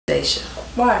Daisha.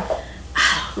 Why?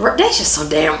 Daisha's so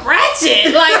damn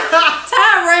ratchet. Like,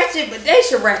 Ty ratchet, but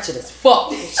Daisha ratchet as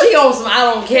fuck. She on some I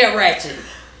don't care ratchet. Like,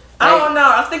 I don't know.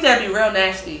 I think that'd be real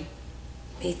nasty.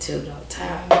 Me too, though.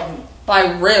 Ty.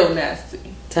 Like, real nasty.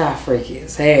 Ty freaky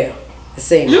as hell. It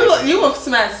seems you would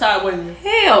smash Ty, wouldn't you?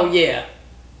 Hell yeah.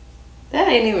 That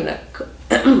ain't even a...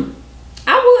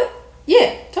 I would.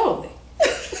 Yeah, totally.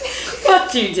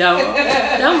 Fuck you, Domo.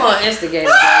 Domo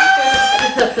instigator.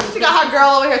 She got her girl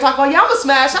over here talking about, yeah, I'ma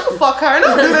smash, I'ma fuck her, and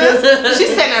I'ma do this. She's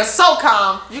sitting there so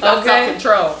calm. You got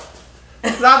self-control.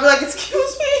 So I'll be like,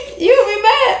 excuse me? You be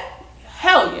mad?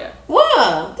 Hell yeah.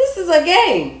 What? This is a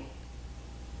game.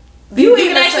 You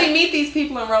can actually meet these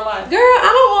people in real life. Girl,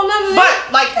 I don't want none of that.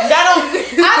 But, like, that don't...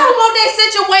 I don't want that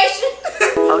situation.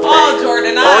 Oh,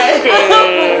 Jordan,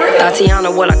 Tatiana,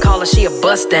 what I call her, she a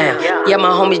bust down. Yeah, my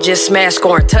homie just smashed,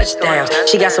 scoring touchdowns.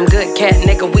 She got some good cat,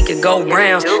 nigga, we could go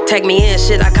rounds. Take me in,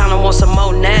 shit, I kinda want some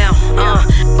more now.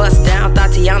 Bust down,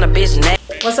 Tatiana, bitch, now.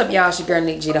 What's up, y'all? It's your girl,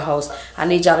 NEEKG, the host. I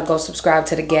need y'all to go subscribe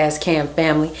to the Gas Cam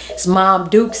family. It's Mom,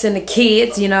 Dukes, and the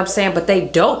kids, you know what I'm saying? But they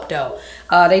dope, though.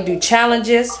 They do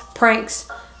challenges, pranks,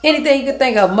 anything you could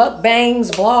think of,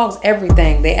 mukbangs, vlogs,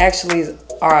 everything. They actually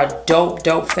are a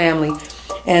dope family.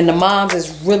 And the moms is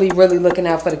really looking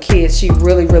out for the kids. She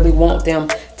really want them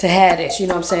to have this, you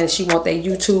know what I'm saying? She want their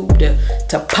YouTube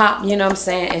to pop, you know what I'm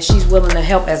saying? And she's willing to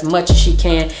help as much as she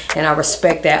can, and I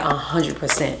respect that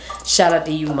 100%. Shout out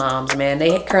to you moms, man.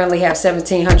 They currently have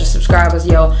 1,700 subscribers,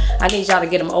 yo. I need y'all to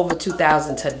get them over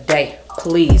 2,000 today,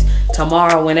 please.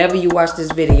 Tomorrow, whenever you watch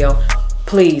this video,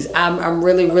 please. I'm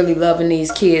really loving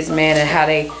these kids, man, and how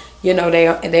they, you know,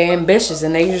 they're ambitious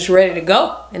and they just ready to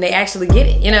go and they actually get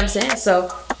it, you know what I'm saying? So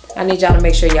I need y'all to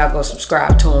make sure y'all go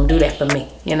subscribe to them. Do that for me,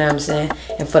 you know what I'm saying?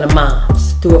 And for the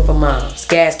moms, do it for moms,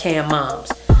 Gas Cam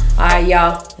moms. All right,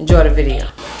 y'all, enjoy the video.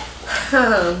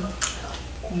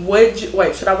 Would you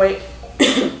wait? Should I wait?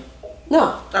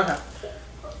 No. Okay.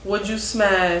 Would you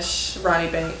smash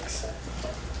Ronnie Banks?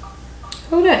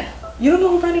 Who that? You don't know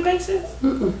who Ronnie Banks is?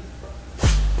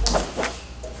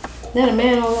 That a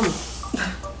man or woman?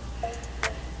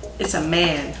 It's a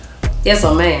man. It's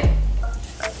a man.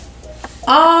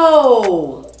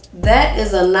 Oh, that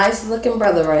is a nice looking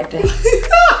brother right there.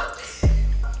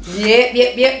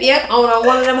 Yep. On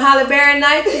one of them Holly Berry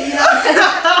nights, you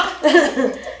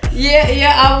know?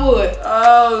 yeah, I would.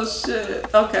 Oh shit.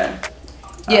 Okay.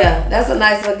 Yeah, that's a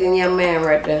nice looking young man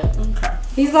right there. Okay.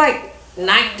 He's like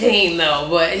 19 though,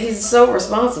 but he's so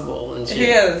responsible and shit. He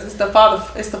is. It's the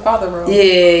father role.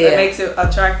 Yeah. That makes it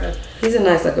attractive. He's a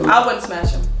nice looking man. I wouldn't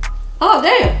smash him. Oh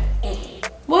damn.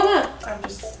 Why not?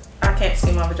 I can't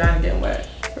see my vagina getting wet.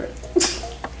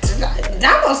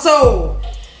 That was so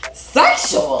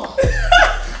sexual.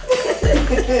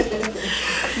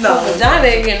 No, vagina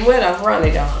ain't getting wet off Ronnie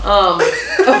though.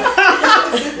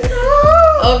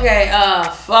 Okay,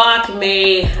 fuck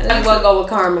me. Let's go with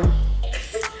Carmen.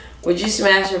 Would you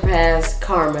smash or pass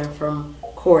Carmen from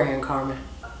Corey and Carmen?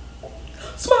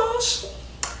 Smash.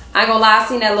 I ain't gonna lie, I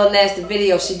seen that little nasty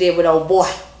video she did with old boy.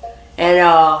 And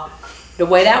the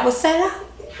way that was set up,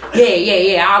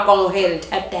 yeah, I'll go ahead and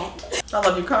tap that. I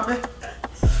love you, Carmen.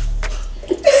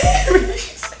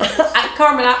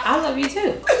 Carmen, I love you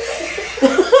too.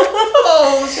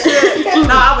 Oh shit.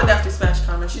 No, I would definitely smash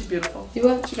Carmen. She's beautiful. You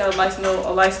what? She got a nice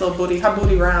little booty. Her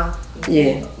booty round.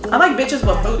 Yeah. I like bitches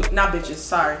with booty. Not bitches,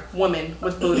 sorry. Women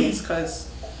with booties,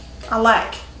 because I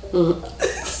like.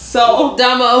 So.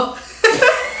 Domo.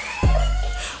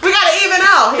 We gotta even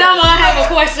out. Domo, I have a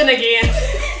question again.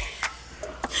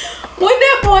 When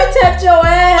that boy tapped your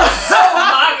ass. Oh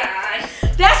my God.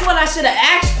 That's what I should have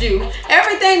asked you.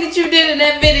 Everything that you did in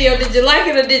that video, did you like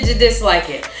it or did you dislike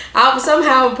it? I would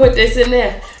somehow put this in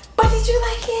there. But did you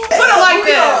like it? Put it like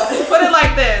this. Put it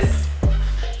like this.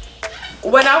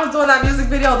 When I was doing that music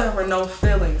video, there were no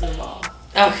feelings involved.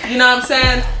 Okay. You know what I'm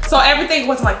saying? So everything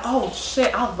was like, oh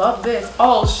shit, I love this.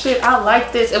 Oh shit, I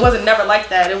like this. It wasn't never like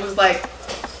that. It was like,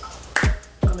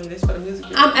 I mean, this for the music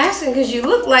video. I'm asking because you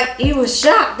look like you was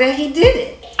shocked that he did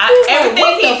it.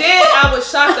 Everything he did, I was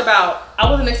shocked about. I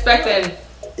wasn't expecting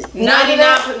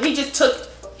 99.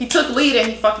 He took lead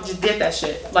and he fucking just did that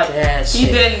shit. Like he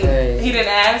didn't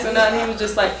ask or nothing. He was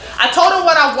just like, I told him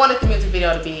what I wanted the music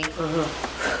video to be,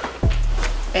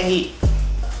 and he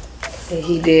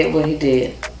did what he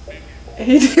did.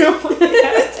 He did what he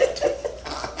had to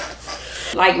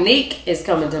do. Like Neek is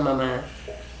coming to my mind.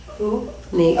 Who?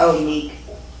 Neek. Oh, Neek.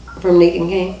 From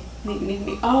NEEKG.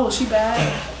 Neek. Oh, she bad.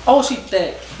 Oh, she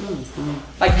thick.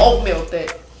 Like oatmeal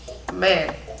thick.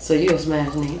 Man. So you'll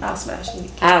smash Neek. I'll smash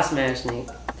Neek. I'll smash Neek.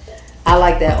 I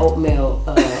like that oatmeal.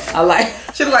 I like.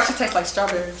 She look like she tastes like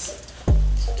strawberries.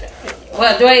 Well,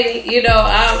 Well, Dwayne, you know,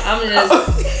 I'm just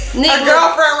a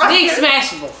girlfriend, right? Nick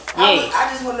smashable. Yeah.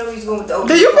 I just want to know who's going with the OG.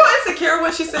 Do you feel insecure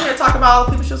when she's sitting here talking about all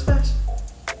the people she'll smash?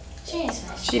 She ain't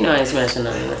smashing. She know I ain't smashing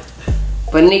nothing.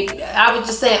 But Nick, I was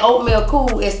just saying, oatmeal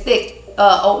cool is thick.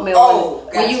 Oatmeal. Oh,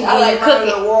 when you like cook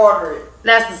it, water it.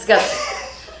 that's disgusting.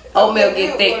 Oatmeal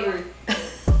get thick.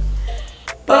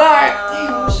 But alright.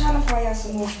 Damn, I was trying to find out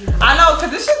some more people. I know,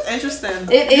 cause this shit's interesting.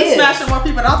 It you is. smashing more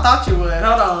people than I thought you would.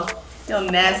 Hold on. You're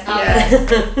nasty ass.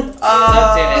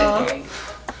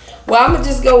 Well, I'm gonna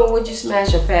just go with would you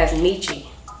smash or pass Michi.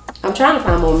 I'm trying to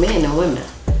find more men than women.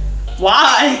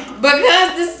 Why?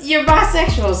 Because you're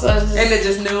bisexual, so it's just, And it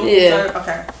just new? Yeah.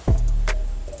 Okay.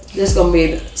 This gonna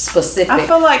be specific. I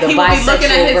feel like he would be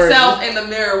looking at himself version. in the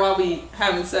mirror while we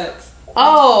having sex.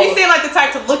 Oh. He seemed like the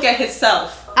type to look at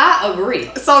himself. I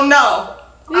agree. So no.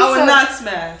 I would not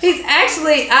smash. He's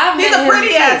actually, He's a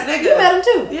pretty ass nigga. You met him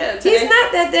too. Yeah, today. He's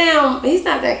not that damn, he's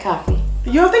not that cocky.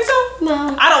 You don't think so?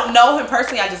 No. I don't know him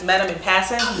personally. I just met him in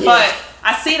passing. Yeah. But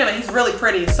I seen him and he's really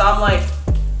pretty. So I'm like,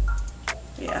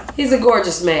 yeah. He's a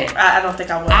gorgeous man. I don't think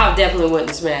I would. I definitely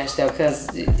wouldn't smash though, because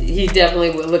he definitely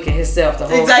would look at himself the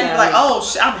whole exactly, time. like, oh,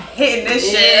 I'm hitting this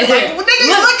shit. Yeah. Like, well, nigga,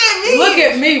 look at me. Look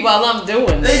at me while I'm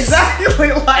doing this. Exactly,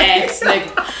 like. Ass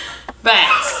nigga.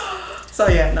 Facts. So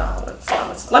yeah, no.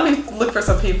 Let me look for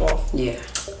some people. Yeah.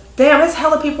 Damn, there's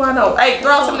hella people I know. Hey,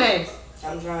 throw out some names.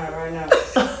 I'm trying right now.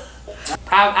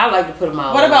 I like to put them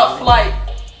all. What about Flight?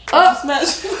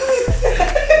 Smash.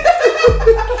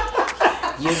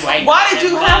 You white. Why did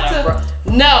you have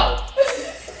to? No.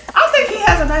 I think he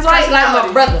has a nice Flight like personality.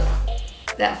 my brother.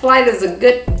 That Flight is a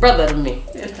good brother to me.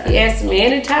 Okay. He asks me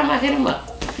anytime I hit him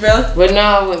up. Really? But no,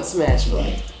 I wouldn't smash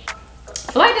Flight.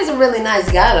 Flight is a really nice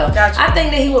guy though. Gotcha. I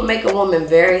think that he would make a woman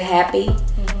very happy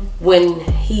when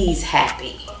he's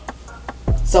happy.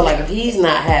 So like if he's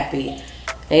not happy,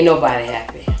 ain't nobody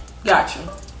happy. Gotcha.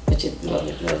 But you what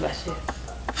about you?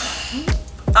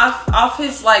 Off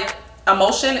his like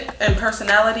emotion and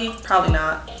personality, probably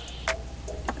not.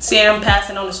 Seeing him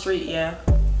passing on the street, yeah.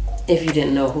 If you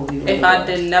didn't know who he really If was. I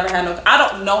didn't, never had no. I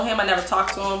don't know him. I never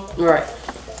talked to him. Right.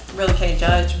 Really can't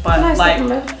judge, but Nice like looking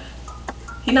man.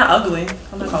 he not ugly.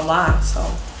 I'm not gonna lie. So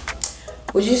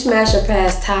Would you smash or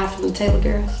pass Ty from the Taylor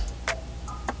Girls?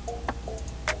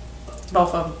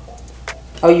 both of them.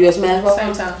 Oh, you would smash both?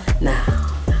 Same time. Nah.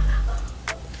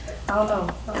 I don't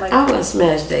know. I wouldn't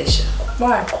smash Daisha.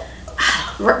 Why?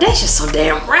 Daisha's so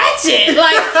damn ratchet.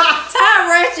 Like, Ty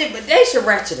ratchet, but Daisha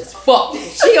ratchet as fuck.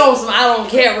 She on some I don't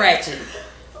care ratchet.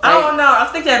 I don't know. I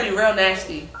think that'd be real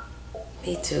nasty.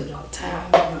 Me too, though.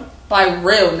 Ty. Like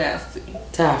real nasty.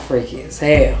 Ty freaky as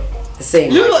hell. It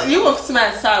seems You like you would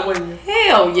smash Ty, wouldn't you?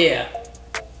 hell yeah.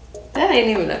 That ain't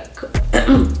even a.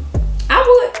 I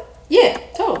would. Yeah,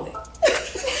 totally.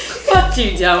 Fuck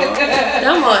you, Joe.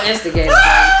 I'm on instigator.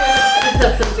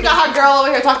 She got her girl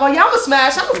over here talking about, yeah, I'm gonna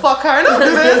smash, I'm gonna fuck her, don't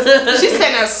do this. She's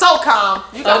sitting there so calm.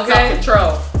 You got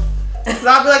self-control. So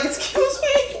I'll be like, excuse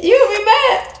me? You would be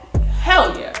mad.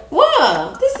 Hell yeah.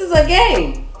 What? This is a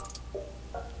game.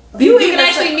 You can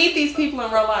actually meet these people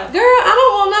in real life. Girl, I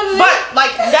don't want none of that. But,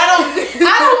 like, that don't...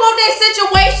 I don't want that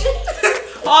situation.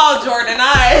 Oh, Jordan,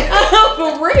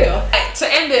 For real. To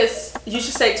end this, you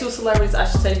should say 2 celebrities, I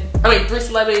should say... 3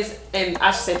 celebrities, and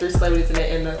I should say 3 celebrities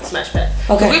in the smash pack.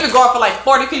 Okay. We've been going for like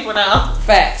 40 people now.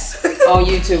 Facts. On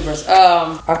YouTubers.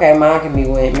 Okay, mine can be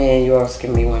men, yours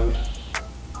can be women.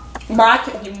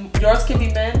 Yours can be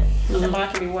men, and mine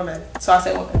can be women. So I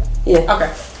say women. Yeah.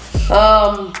 Okay.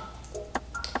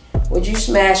 Would you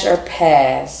smash or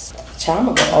pass? I'm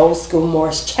gonna go old school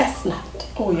Morris Chestnut.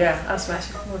 Oh yeah, I'm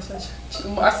smashing Morris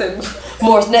Chestnut. I said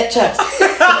Morris Nutchucks.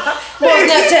 Morris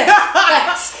Nutchucks.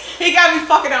 Facts. He got me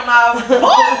fucking up my.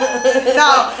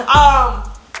 No.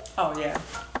 Oh yeah.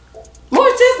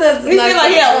 Morris Chestnut. He feel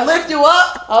like he'll lift you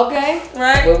up. Okay.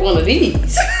 Right. With one of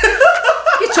these.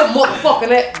 Get your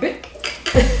motherfucking ass, bitch.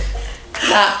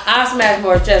 Nah, I smash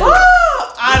Morris Chestnut.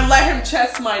 I let him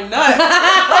chest my nut.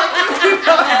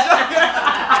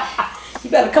 You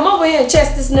better come over here and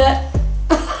chest this nut.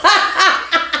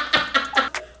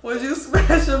 Would you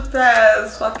smash or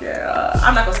pass? Fucking.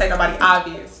 I'm not gonna say nobody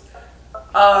obvious.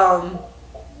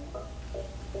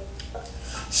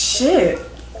 Shit.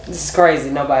 This is crazy.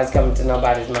 Nobody's coming to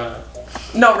nobody's mind.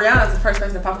 No, Rihanna's the first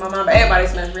person that popped in my mind, but everybody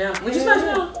smashed Rihanna. Would you smash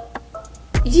Rihanna?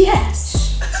 Yes.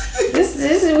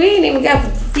 this we ain't even got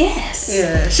the yes.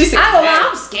 Yeah. She said. I don't know.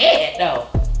 I'm scared though.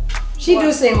 She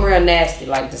do seem real nasty,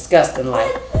 like disgusting,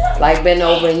 like bend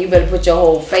over and you better put your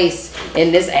whole face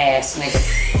in this ass,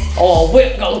 nigga, or a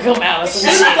whip gonna come out or some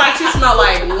She shit. look like she smell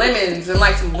like lemons and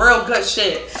like some real good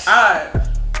shit. Alright.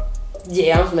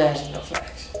 Yeah, I'm smashing no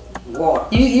facts. Water.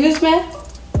 You smash?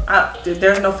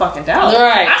 There's no fucking doubt.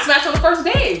 Right. I smashed on the first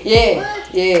day. Yeah.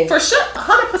 Yeah. For sure.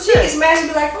 100%. She can smash and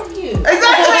be like, fuck you. Exactly.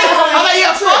 I'm like,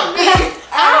 yeah, fuck me.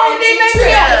 I didn't make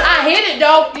me up. I hit it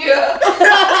though. Yeah.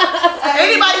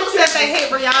 Anybody who says they hate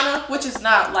Rihanna, which is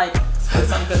not like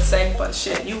something good to say, but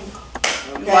shit, you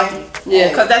lucky. Yeah.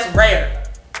 Because that's rare.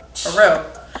 For real.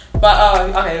 But,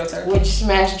 okay, your turn. Would you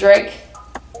smash Drake?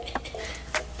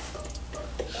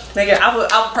 Nigga, I would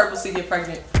purposely get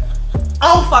pregnant.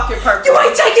 On fucking purpose. You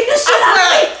ain't taking this shit out of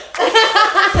me.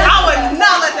 I would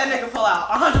not let that nigga pull out.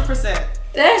 100%.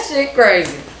 That shit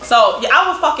crazy. So, yeah,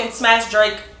 I would fucking smash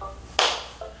Drake.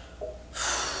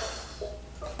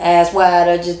 Ass wide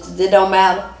or just, it don't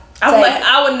matter.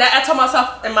 I told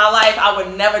myself in my life I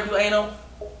would never do anal.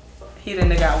 He the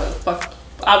nigga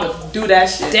I would do that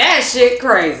shit. That shit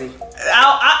crazy.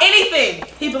 Anything.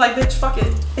 He'd be like, bitch, fuck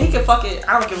it. He can fuck it.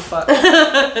 I don't give a fuck.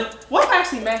 What if I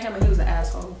actually met him and he was an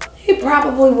asshole? He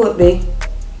probably would be.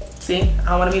 See, I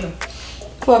don't want to meet him.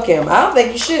 Fuck him. I don't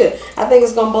think you should. I think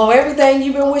it's gonna blow everything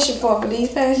you've been wishing for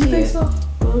these past years. You think so?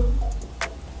 Mm-hmm.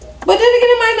 But then again,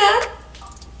 it might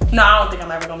not. No, I don't think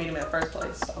I'm ever gonna meet him in the first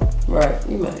place. So. Right,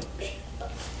 you might.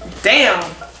 Damn.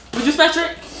 Would you smash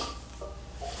Drake?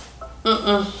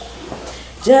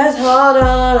 Just hold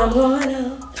on, I'm going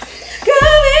on.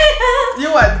 You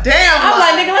a damn. I'm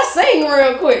like, nigga, let's sing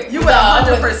real quick. You would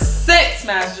 100%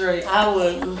 smash Drake. I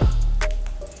wouldn't.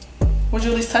 Would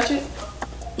you at least touch it?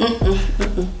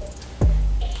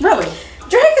 Really?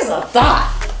 Drake is a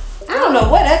thought. I don't know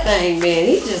what that thing been.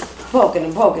 He just poking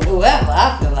and poking whoever,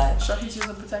 I feel like. Sure he's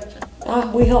using protection.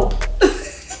 We hope.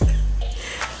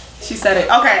 She said it.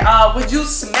 Okay, would you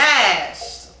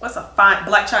smash? What's a fine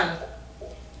Black China?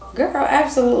 Girl,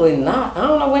 absolutely not. I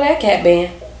don't know where that cat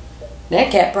been.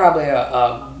 That cat probably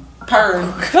a Purr.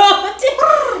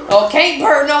 Oh, can't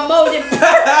purr no more than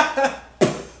purr.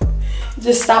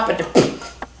 Just stop at the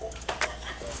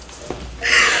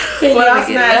But I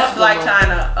smashed Black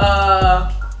China.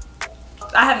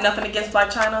 I have nothing against Black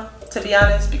China, to be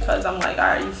honest, because I'm like,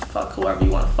 alright, you fuck whoever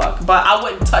you want to fuck. But I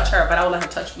wouldn't touch her, but I would let her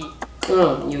touch me.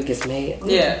 You would get some head.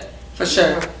 Yeah, for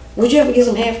sure. Would you ever get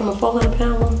some head from a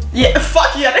 400-pound woman? Yeah,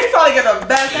 fuck yeah, they probably get the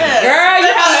best head. Girl, you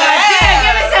give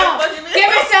me some. Give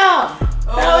me some.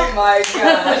 Oh my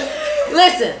god.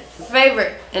 Listen,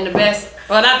 favorite and the best.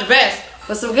 Well, not the best,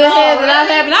 but some good head that I've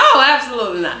had. No,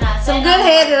 absolutely not. Some good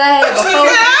head that I had before.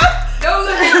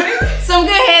 Some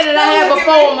good head that I had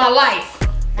before in my life.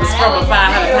 Was from a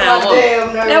 500-pound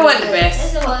woman. That wasn't the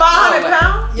best. 500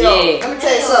 pounds? Yo, Yeah. let me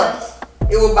tell you something.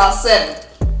 It was about 7.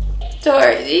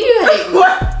 Tori, you hate me.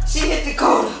 What? She hit the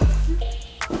corner.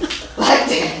 Like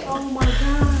that. Oh my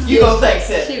god. You gonna think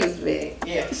so? She was big.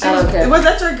 Yeah. I don't care. Was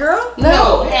that your girl?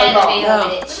 No. Had to be No.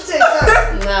 with it. She said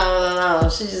something. No.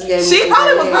 She just gave me. She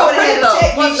probably was good pretty head. though.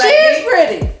 She is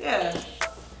pretty. Yeah.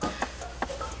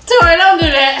 Tori, don't do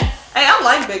that. Hey, I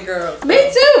like big girls. Me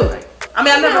too. I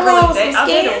mean, I never really dated. I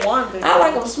dated one big girl. I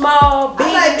like them small, big,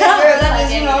 I like and big tough. girls. I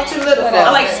just, you know, too little for I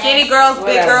them. like skinny girls, big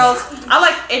Whatever. girls. I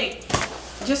like any.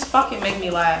 Just fucking make me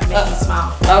laugh, make me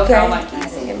smile. Okay. I don't like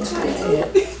you. Give me some big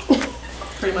head.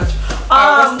 Pretty much.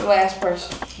 What's the last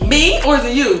person? Me or is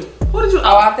it you? Who did you?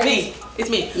 Oh, I think me. It's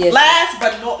me. Yes. Last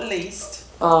but not least,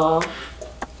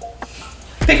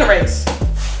 pick a race.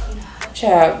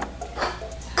 Child.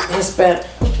 Hispanic.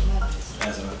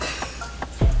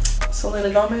 Selena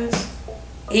Gomez.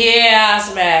 Yeah,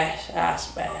 I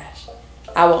smash.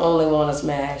 I will only want to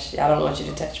smash. I don't want you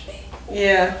to touch me.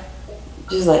 Yeah.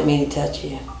 Just let me touch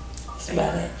you. That's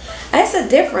about it. It's a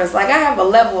difference. Like I have a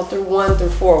level through 1 through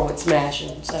 4 with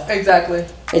smashing. So Exactly.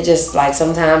 it just like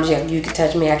sometimes you can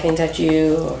touch me, I can't touch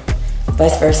you, or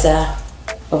vice versa.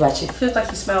 What about you? Feels like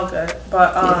you smell good,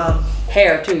 but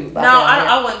Hair too. no,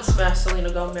 I wouldn't smash Selena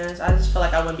Gomez. I just feel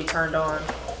like I wouldn't be turned on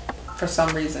for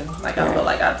some reason. Like I feel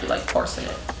like I'd be like forcing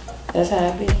it. That's how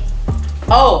I be.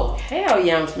 Oh hell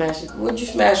yeah, I'm smashing. Would you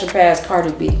smash her past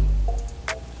Cardi B?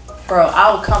 Bro,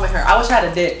 I would come at her. I wish I had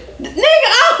a dick. Nigga,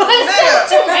 I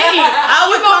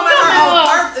would come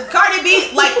at her. Cardi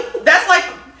B, like that's like,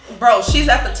 bro, she's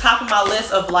at the top of my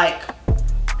list of like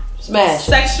Smash.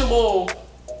 sexual.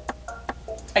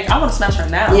 Like I want to smash her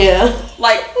now. Yeah.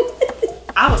 Like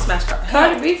I would smash her.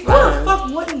 Cardi B Who fun. the fuck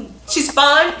wouldn't? She's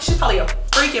fun. She's probably a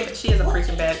freaking. She is a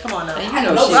freaking bad. Come on now. You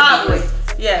know she's Probably.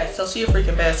 Yeah. So she a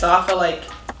freaking bad. So I feel like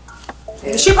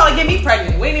she probably get me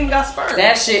pregnant. We ain't even got sperm.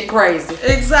 That shit crazy.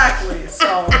 Exactly.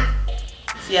 So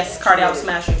yes, Cardi, I would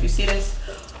smash you if you see this.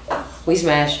 We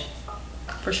smash.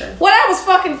 For sure. Well, that was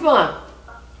fucking fun.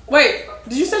 Wait,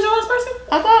 did you say your last person?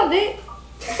 I thought I did.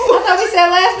 I thought we said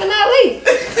last but not least.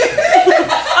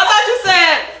 I thought you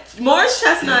said Morris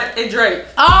Chestnut and Drake.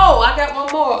 Oh, I got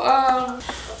one more.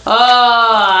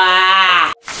 Oh.